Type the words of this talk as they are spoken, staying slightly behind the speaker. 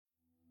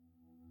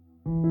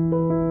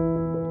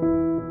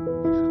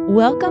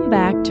Welcome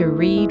back to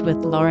Read with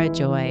Laura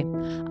Joy.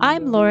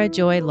 I'm Laura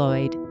Joy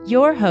Lloyd,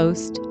 your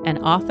host and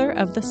author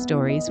of the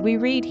stories we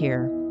read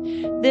here.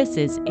 This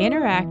is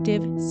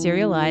interactive,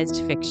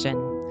 serialized fiction,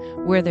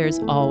 where there's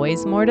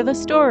always more to the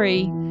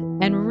story,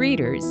 and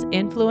readers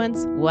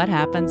influence what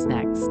happens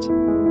next.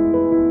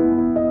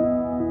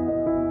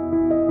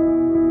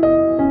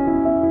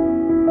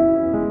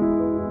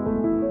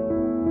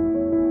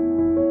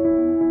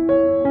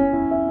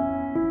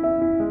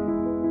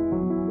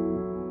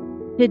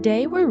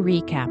 Today we're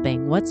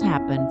recapping what's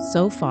happened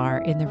so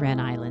far in the Wren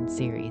Island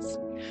series.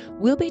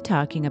 We'll be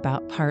talking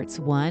about parts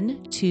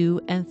 1, 2,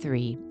 and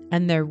 3,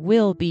 and there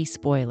will be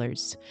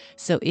spoilers.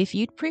 So if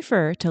you'd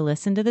prefer to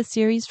listen to the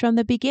series from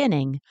the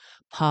beginning,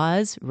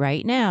 pause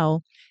right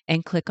now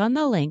and click on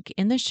the link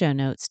in the show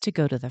notes to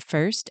go to the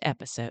first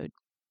episode.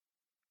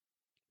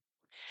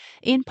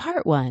 In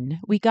part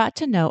 1, we got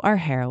to know our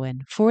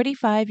heroine,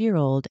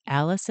 45-year-old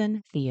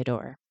Allison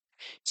Theodore.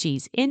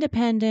 She's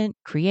independent,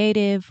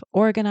 creative,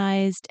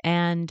 organized,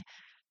 and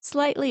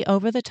slightly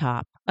over the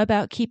top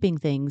about keeping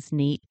things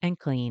neat and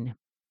clean.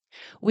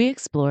 We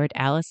explored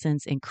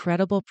Allison's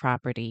incredible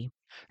property,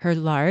 her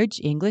large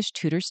English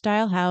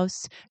Tudor-style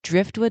house,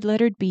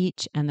 driftwood-littered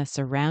beach, and the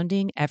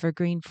surrounding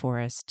evergreen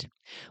forest.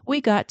 We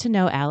got to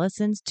know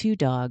Allison's 2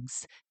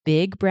 dogs.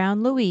 Big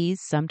brown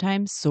Louise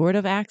sometimes sort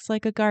of acts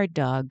like a guard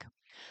dog.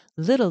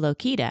 Little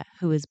Lokita,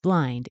 who is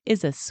blind,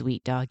 is a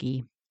sweet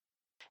doggie.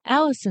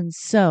 Allison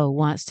so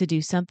wants to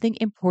do something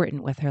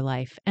important with her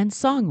life, and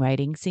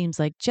songwriting seems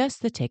like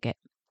just the ticket.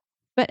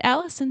 But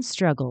Allison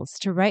struggles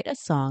to write a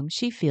song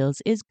she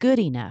feels is good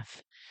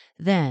enough.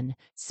 Then,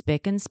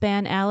 spick and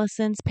span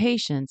Allison's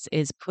patience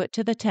is put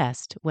to the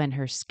test when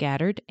her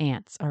scattered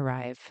aunts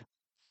arrive.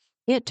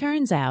 It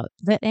turns out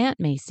that Aunt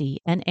Macy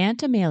and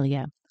Aunt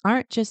Amelia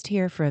aren't just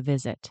here for a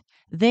visit.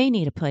 They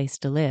need a place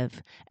to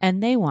live,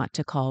 and they want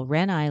to call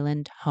Wren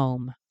Island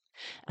home.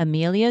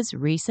 Amelia's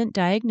recent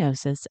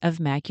diagnosis of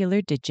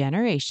macular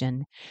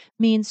degeneration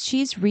means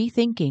she's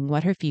rethinking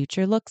what her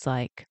future looks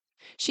like.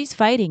 She's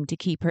fighting to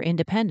keep her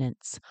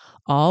independence,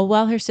 all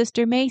while her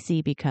sister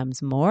Macy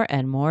becomes more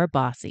and more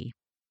bossy.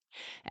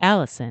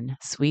 Allison,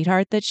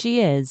 sweetheart that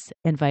she is,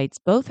 invites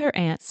both her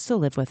aunts to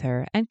live with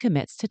her and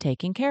commits to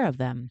taking care of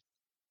them.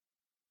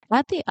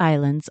 At the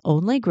island's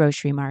only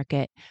grocery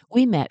market,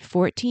 we met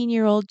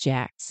 14-year-old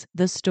Jax,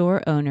 the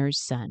store owner's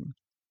son.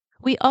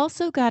 We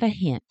also got a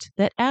hint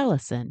that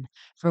Allison,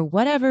 for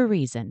whatever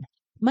reason,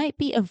 might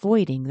be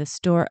avoiding the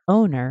store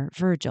owner,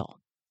 Virgil.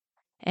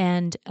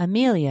 And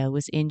Amelia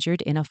was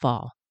injured in a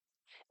fall.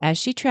 As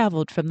she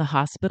traveled from the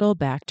hospital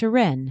back to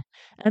Wren,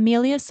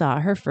 Amelia saw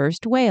her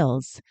first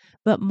whales,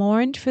 but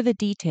mourned for the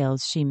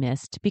details she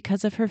missed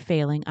because of her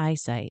failing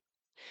eyesight.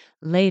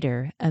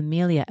 Later,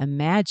 Amelia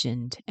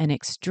imagined an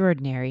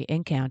extraordinary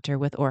encounter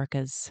with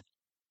orcas.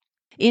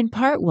 In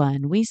part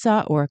 1, we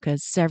saw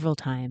orcas several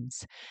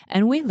times,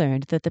 and we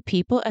learned that the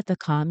people at the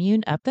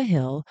commune up the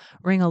hill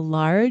ring a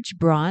large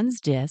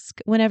bronze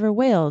disc whenever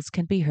whales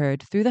can be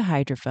heard through the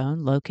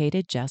hydrophone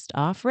located just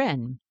off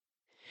Wren.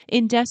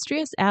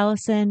 Industrious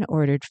Allison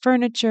ordered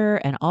furniture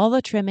and all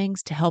the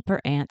trimmings to help her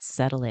aunts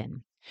settle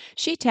in.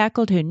 She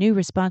tackled her new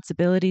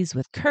responsibilities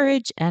with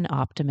courage and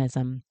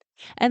optimism,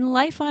 and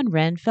life on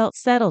Wren felt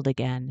settled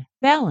again,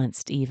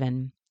 balanced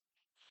even.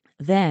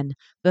 Then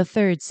the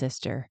third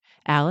sister,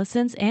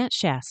 Allison's Aunt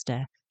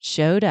Shasta,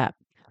 showed up,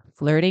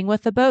 flirting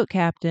with the boat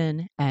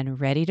captain and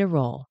ready to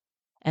roll.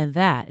 And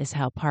that is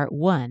how part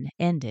 1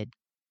 ended.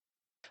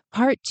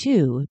 Part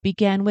 2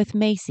 began with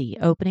Macy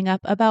opening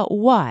up about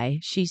why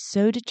she's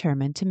so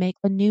determined to make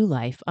a new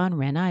life on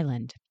Wren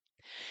Island.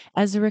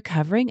 As a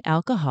recovering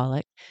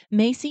alcoholic,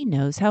 Macy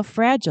knows how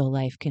fragile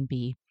life can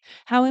be,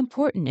 how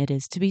important it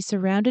is to be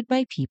surrounded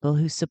by people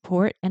who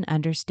support and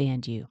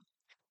understand you.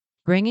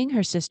 Bringing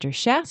her sister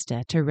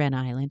Shasta to Wren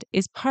Island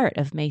is part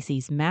of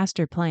Macy's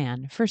master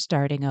plan for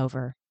starting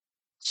over.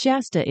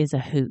 Shasta is a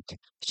hoot.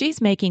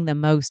 She's making the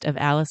most of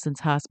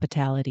Allison's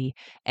hospitality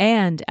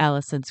and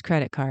Allison's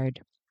credit card.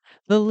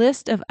 The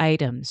list of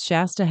items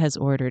Shasta has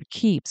ordered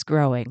keeps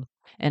growing.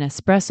 An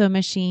espresso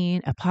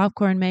machine, a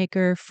popcorn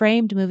maker,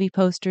 framed movie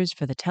posters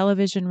for the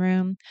television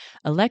room,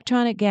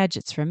 electronic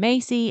gadgets for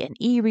Macy, an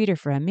e-reader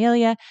for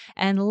Amelia,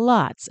 and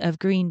lots of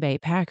Green Bay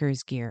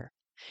Packers gear.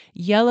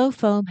 Yellow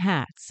foam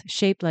hats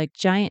shaped like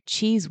giant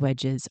cheese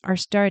wedges are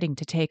starting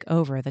to take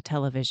over the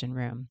television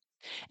room.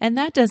 And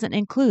that doesn't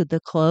include the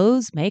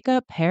clothes,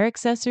 makeup, hair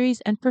accessories,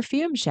 and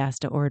perfume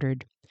Shasta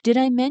ordered. Did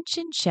I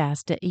mention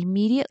Shasta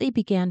immediately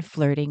began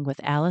flirting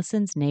with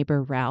Allison's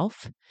neighbor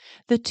Ralph?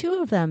 The two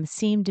of them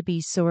seemed to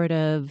be sort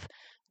of,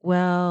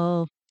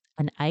 well,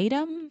 an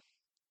item?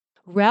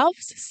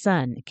 Ralph's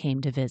son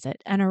came to visit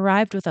and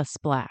arrived with a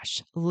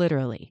splash,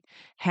 literally.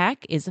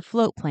 Hack is a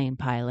float plane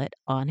pilot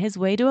on his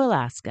way to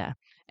Alaska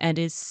and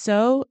is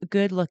so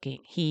good looking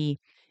he,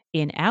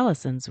 in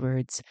Allison's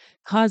words,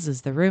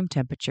 causes the room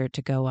temperature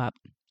to go up.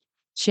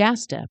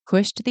 Shasta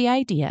pushed the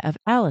idea of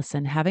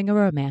Allison having a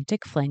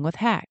romantic fling with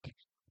Hack,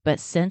 but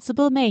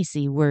sensible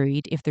Macy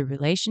worried if the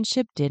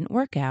relationship didn't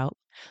work out,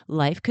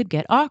 Life could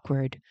get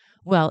awkward,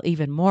 well,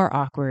 even more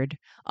awkward,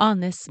 on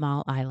this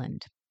small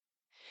island.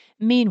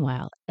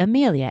 Meanwhile,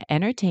 Amelia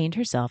entertained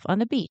herself on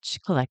the beach,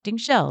 collecting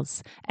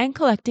shells and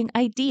collecting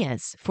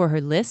ideas for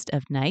her list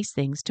of nice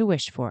things to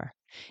wish for,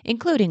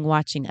 including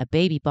watching a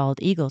baby bald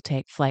eagle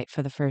take flight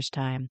for the first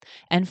time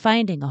and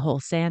finding a whole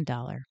sand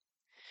dollar.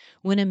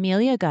 When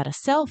Amelia got a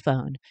cell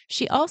phone,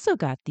 she also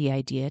got the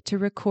idea to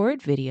record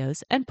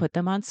videos and put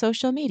them on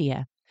social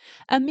media.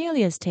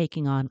 Amelia's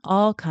taking on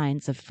all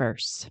kinds of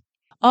firsts.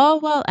 All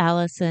while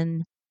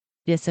Allison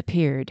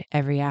disappeared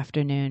every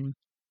afternoon.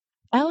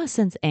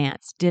 Allison's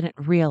aunts didn't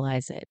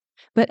realize it,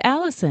 but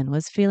Allison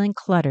was feeling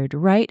cluttered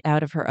right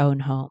out of her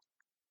own home.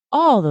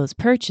 All those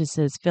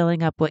purchases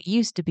filling up what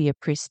used to be a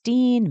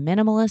pristine,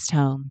 minimalist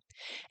home.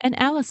 And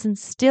Allison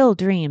still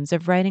dreams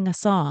of writing a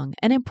song,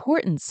 an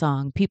important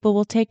song people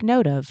will take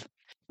note of.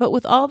 But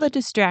with all the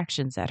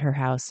distractions at her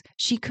house,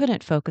 she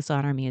couldn't focus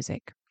on her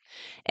music.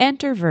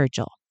 Enter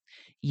Virgil.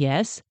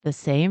 Yes, the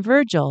same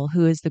Virgil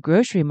who is the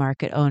grocery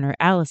market owner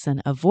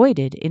Allison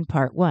avoided in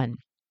part 1.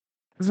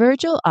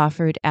 Virgil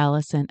offered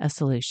Allison a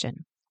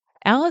solution.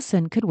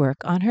 Allison could work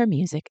on her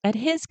music at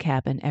his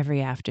cabin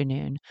every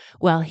afternoon,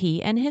 while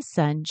he and his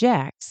son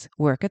Jax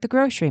work at the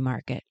grocery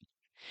market.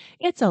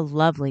 It's a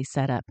lovely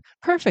setup,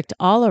 perfect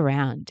all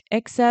around,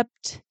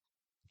 except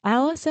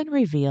Allison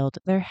revealed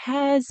there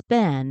has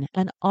been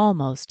an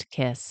almost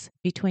kiss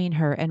between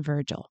her and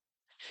Virgil.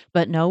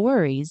 But no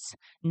worries,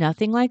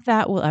 nothing like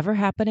that will ever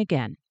happen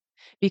again,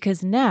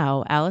 because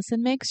now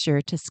Allison makes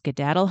sure to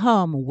skedaddle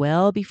home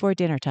well before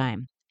dinner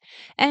time.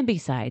 And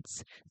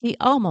besides, the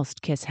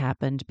almost kiss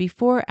happened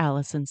before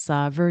Allison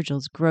saw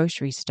Virgil's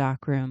grocery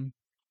stock room.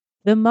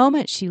 The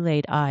moment she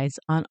laid eyes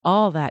on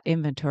all that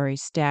inventory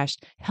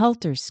stashed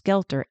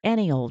helter-skelter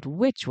any old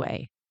which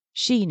way,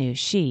 she knew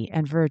she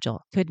and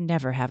Virgil could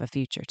never have a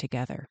future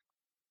together.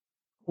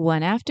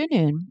 One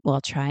afternoon,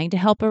 while trying to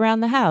help around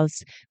the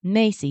house,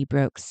 Macy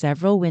broke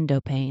several window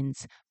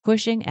panes,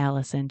 pushing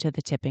Allison to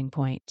the tipping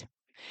point.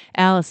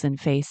 Allison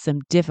faced some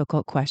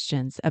difficult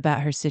questions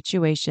about her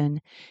situation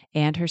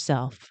and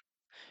herself.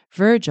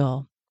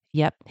 Virgil,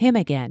 yep, him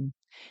again,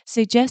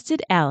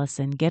 suggested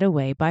Allison get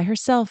away by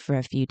herself for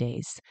a few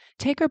days,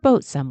 take her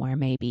boat somewhere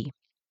maybe.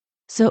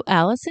 So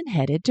Allison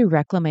headed to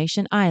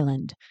Reclamation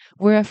Island,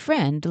 where a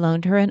friend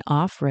loaned her an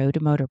off-road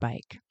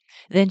motorbike.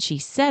 Then she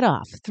set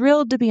off,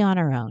 thrilled to be on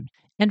her own,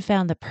 and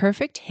found the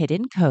perfect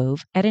hidden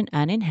cove at an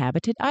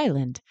uninhabited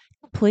island,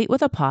 complete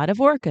with a pod of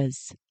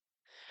orcas.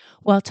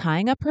 While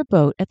tying up her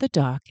boat at the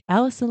dock,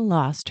 Allison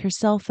lost her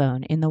cell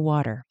phone in the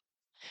water.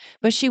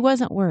 But she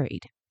wasn't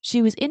worried.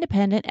 She was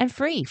independent and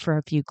free for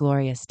a few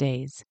glorious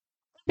days.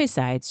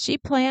 Besides, she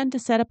planned to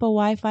set up a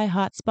Wi-Fi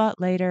hotspot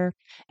later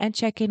and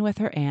check in with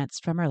her aunts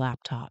from her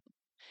laptop.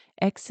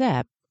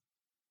 Except,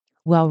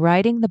 while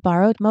riding the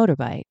borrowed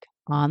motorbike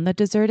on the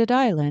deserted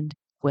island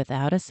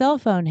without a cell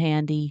phone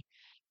handy,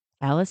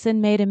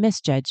 Allison made a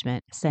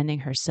misjudgment, sending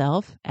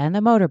herself and the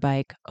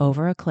motorbike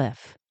over a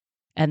cliff.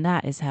 And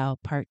that is how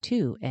part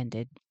 2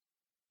 ended.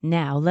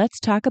 Now let's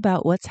talk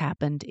about what's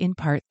happened in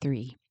part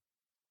 3.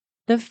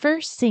 The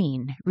first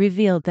scene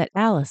revealed that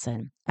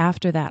Allison,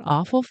 after that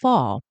awful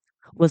fall,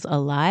 was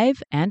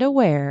alive and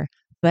aware,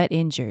 but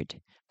injured,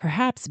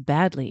 perhaps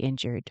badly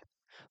injured.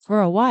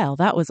 For a while,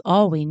 that was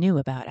all we knew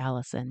about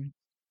Allison.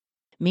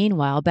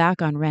 Meanwhile,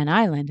 back on Wren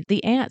Island,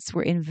 the aunts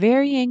were in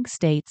varying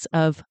states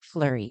of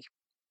flurry.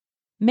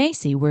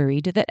 Macy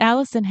worried that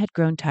Allison had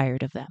grown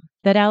tired of them,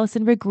 that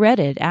Allison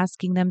regretted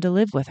asking them to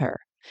live with her.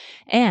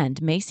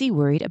 And Macy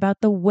worried about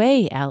the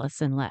way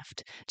Allison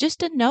left.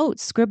 Just a note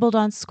scribbled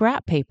on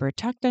scrap paper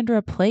tucked under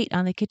a plate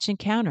on the kitchen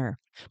counter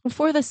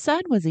before the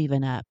sun was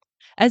even up,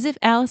 as if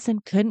Allison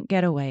couldn't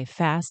get away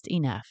fast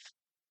enough.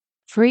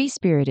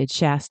 Free-spirited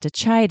Shasta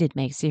chided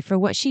Macy for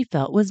what she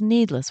felt was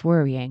needless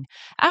worrying.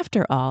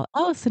 After all,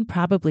 Allison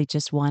probably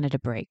just wanted a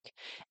break.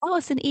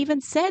 Allison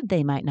even said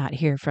they might not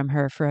hear from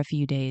her for a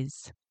few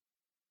days.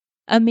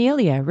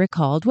 Amelia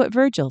recalled what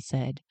Virgil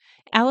said.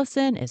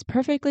 Allison is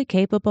perfectly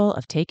capable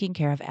of taking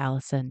care of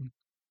Allison.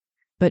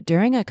 But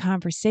during a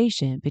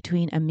conversation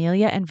between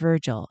Amelia and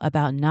Virgil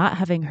about not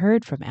having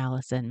heard from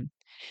Allison,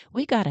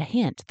 we got a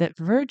hint that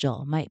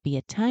Virgil might be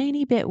a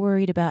tiny bit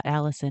worried about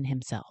Allison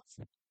himself.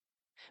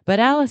 But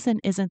Allison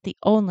isn't the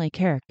only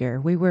character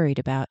we worried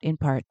about in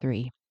part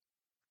 3.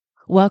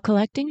 While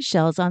collecting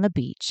shells on the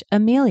beach,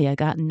 Amelia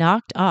got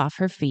knocked off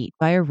her feet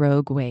by a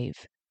rogue wave.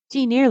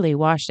 She nearly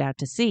washed out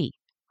to sea.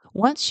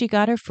 Once she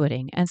got her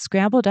footing and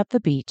scrambled up the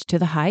beach to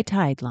the high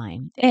tide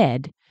line,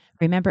 Ed,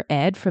 remember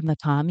Ed from the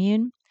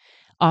commune,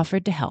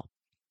 offered to help.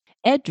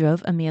 Ed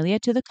drove Amelia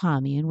to the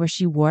commune where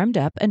she warmed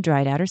up and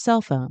dried out her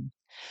cell phone.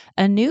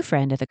 A new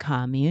friend of the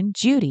commune,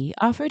 Judy,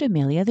 offered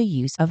Amelia the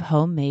use of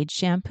homemade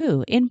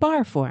shampoo in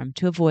bar form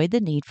to avoid the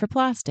need for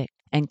plastic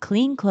and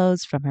clean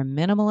clothes from her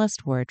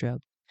minimalist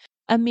wardrobe.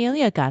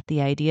 Amelia got the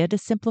idea to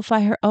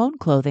simplify her own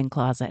clothing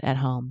closet at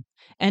home,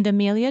 and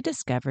Amelia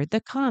discovered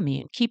the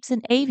commune keeps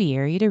an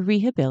aviary to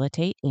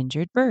rehabilitate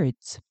injured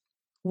birds.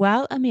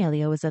 While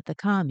Amelia was at the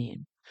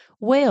commune,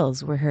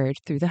 Wails were heard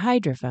through the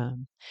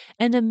hydrophone,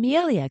 and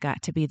Amelia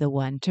got to be the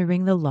one to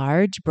ring the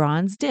large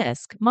bronze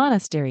disc,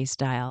 monastery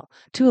style,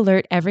 to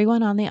alert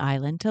everyone on the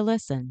island to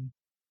listen.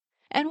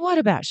 And what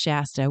about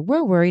Shasta?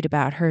 We're worried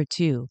about her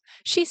too.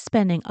 She's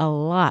spending a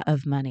lot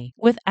of money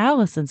with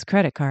Allison's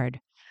credit card.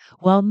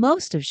 While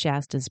most of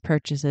Shasta's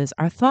purchases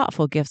are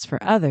thoughtful gifts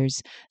for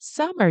others,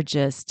 some are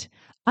just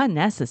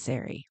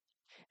unnecessary.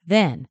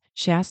 Then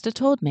Shasta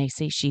told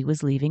Macy she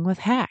was leaving with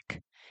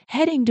Hack,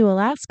 heading to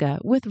Alaska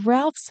with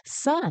Ralph's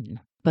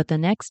son. But the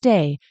next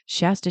day,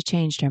 Shasta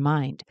changed her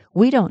mind.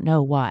 We don't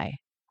know why.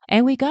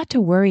 And we got to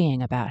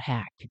worrying about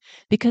Hack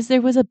because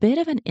there was a bit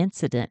of an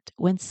incident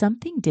when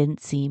something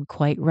didn't seem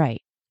quite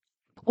right.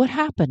 What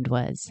happened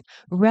was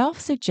Ralph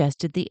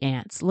suggested the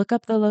aunts look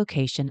up the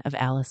location of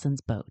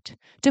Allison's boat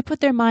to put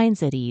their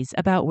minds at ease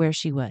about where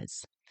she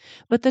was.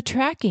 But the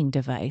tracking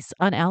device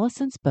on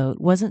Allison's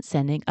boat wasn't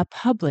sending a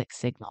public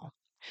signal.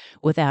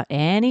 Without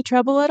any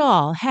trouble at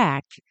all,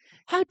 Hack,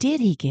 how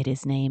did he get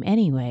his name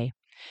anyway,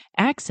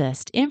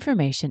 accessed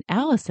information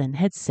Allison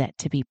had set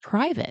to be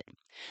private.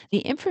 The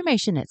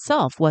information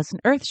itself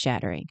wasn't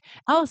earth-shattering.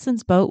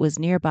 Allison's boat was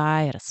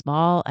nearby at a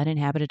small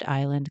uninhabited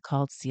island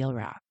called Seal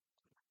Rock.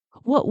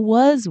 What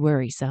was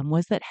worrisome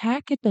was that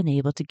Hack had been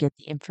able to get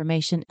the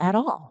information at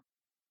all.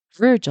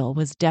 Virgil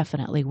was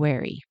definitely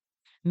wary.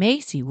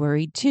 Macy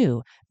worried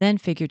too, then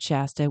figured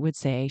Shasta would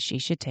say she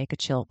should take a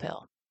chill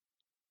pill.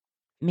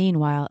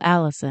 Meanwhile,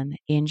 Allison,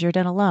 injured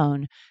and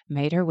alone,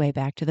 made her way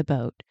back to the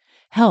boat.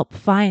 Help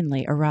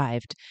finally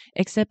arrived,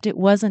 except it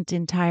wasn't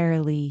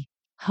entirely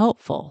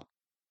helpful.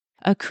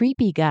 A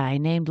creepy guy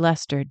named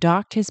Lester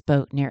docked his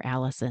boat near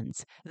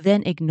Allison's,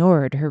 then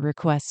ignored her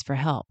requests for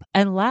help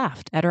and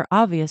laughed at her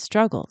obvious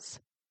struggles.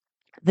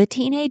 The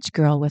teenage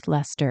girl with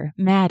Lester,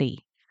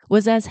 Maddie,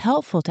 was as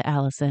helpful to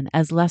Allison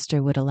as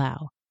Lester would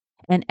allow,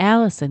 and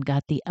Allison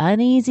got the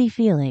uneasy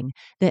feeling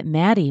that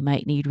Maddie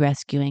might need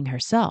rescuing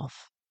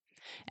herself.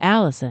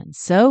 Allison,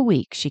 so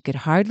weak she could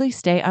hardly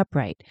stay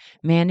upright,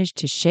 managed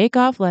to shake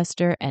off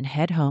Lester and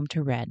head home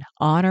to Wren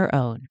on her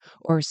own,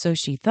 or so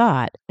she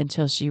thought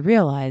until she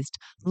realized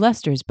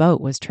Lester's boat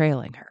was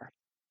trailing her.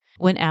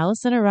 When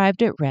Allison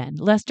arrived at Wren,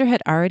 Lester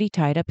had already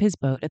tied up his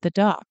boat at the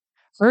dock,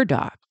 her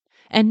dock,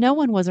 and no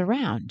one was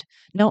around.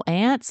 No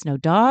aunts, no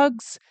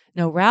dogs,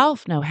 no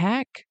Ralph, no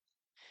Hack.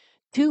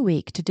 Too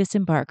weak to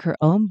disembark her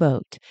own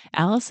boat,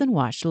 Allison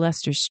watched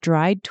Lester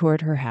stride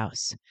toward her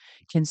house.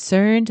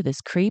 Concerned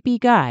this creepy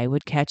guy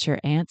would catch her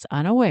aunts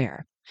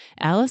unaware,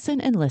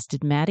 Allison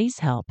enlisted Maddie's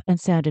help and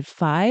sounded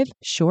 5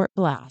 short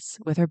blasts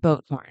with her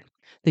boat horn,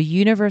 the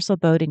universal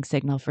boating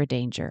signal for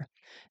danger.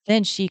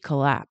 Then she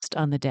collapsed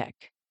on the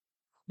deck.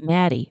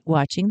 Maddie,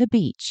 watching the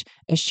beach,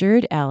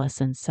 assured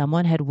Allison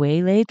someone had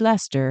waylaid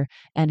Lester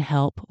and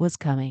help was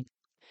coming.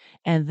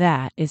 And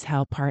that is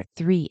how Part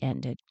 3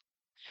 ended.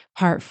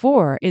 Part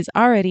 4 is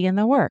already in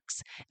the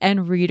works,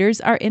 and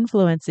readers are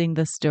influencing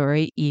the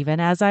story even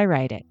as I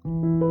write it.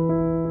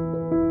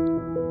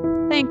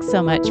 Thanks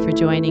so much for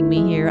joining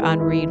me here on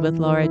Read with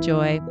Laura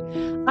Joy.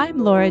 I'm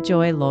Laura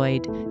Joy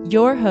Lloyd,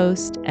 your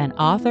host and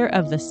author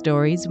of the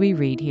stories we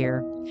read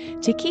here.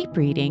 To keep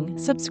reading,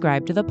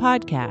 subscribe to the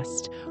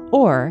podcast,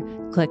 or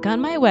click on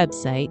my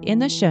website in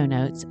the show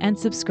notes and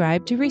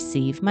subscribe to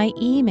receive my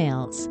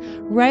emails.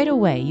 Right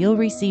away, you'll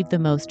receive the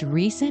most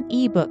recent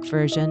ebook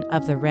version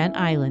of the Wren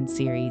Island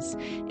series,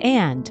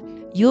 and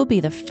you'll be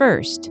the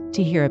first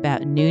to hear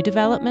about new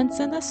developments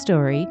in the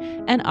story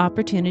and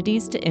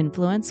opportunities to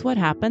influence what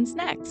happens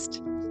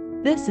next.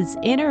 This is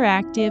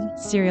interactive,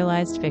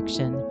 serialized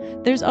fiction.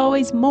 There's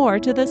always more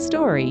to the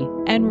story,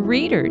 and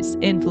readers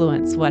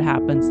influence what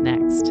happens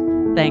next.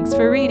 Thanks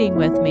for reading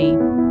with me.